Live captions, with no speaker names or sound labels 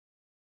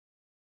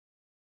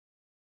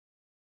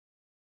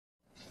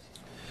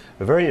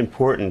A very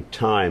important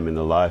time in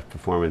the live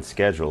performance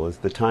schedule is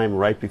the time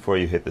right before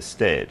you hit the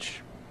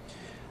stage.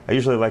 I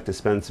usually like to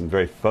spend some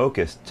very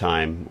focused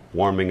time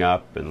warming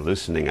up and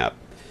loosening up.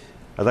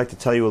 I'd like to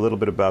tell you a little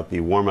bit about the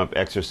warm-up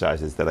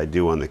exercises that I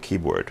do on the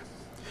keyboard.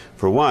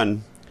 For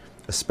one,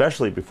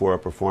 especially before a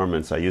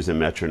performance, I use a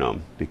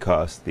metronome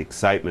because the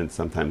excitement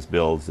sometimes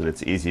builds and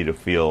it's easy to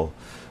feel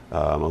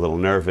a little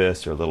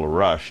nervous or a little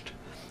rushed.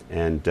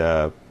 And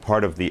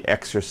part of the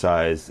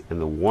exercise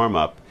and the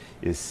warm-up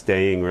is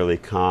staying really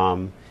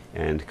calm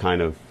and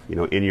kind of,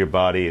 in your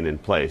body and in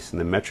place. And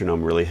the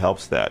metronome really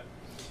helps that.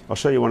 I'll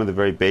show you one of the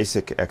very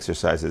basic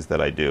exercises that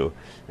I do,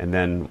 and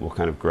then we'll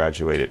kind of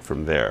graduate it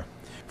from there.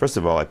 First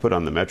of all, I put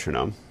on the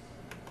metronome.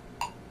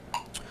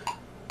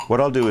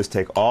 What I'll do is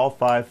take all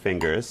 5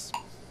 fingers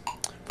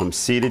from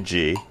C to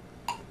G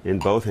in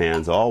both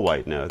hands, all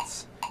white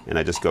notes, and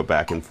I just go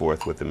back and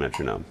forth with the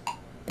metronome.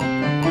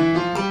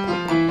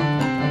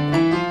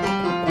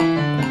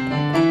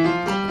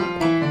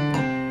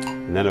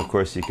 And then, of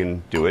course, you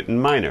can do it in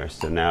minor.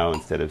 So now,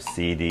 instead of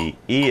C, D,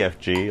 E, F,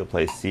 G, you'll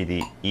play C,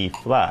 D, E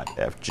flat,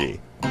 F, G.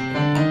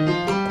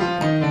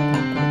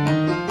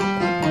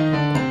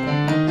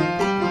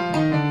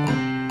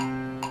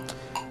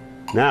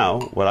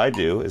 Now, what I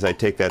do is I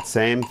take that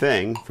same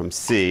thing from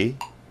C,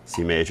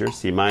 C major,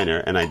 C minor,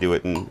 and I do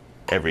it in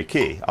every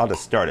key. I'll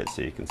just start it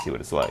so you can see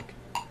what it's like.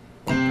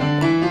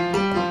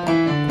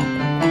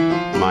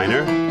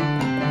 Minor.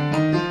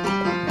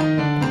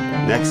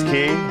 Next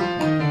key,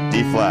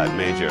 D flat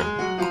major.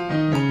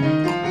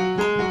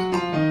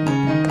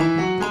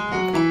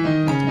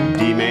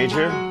 D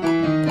major.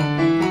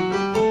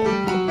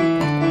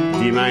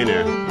 D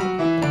minor.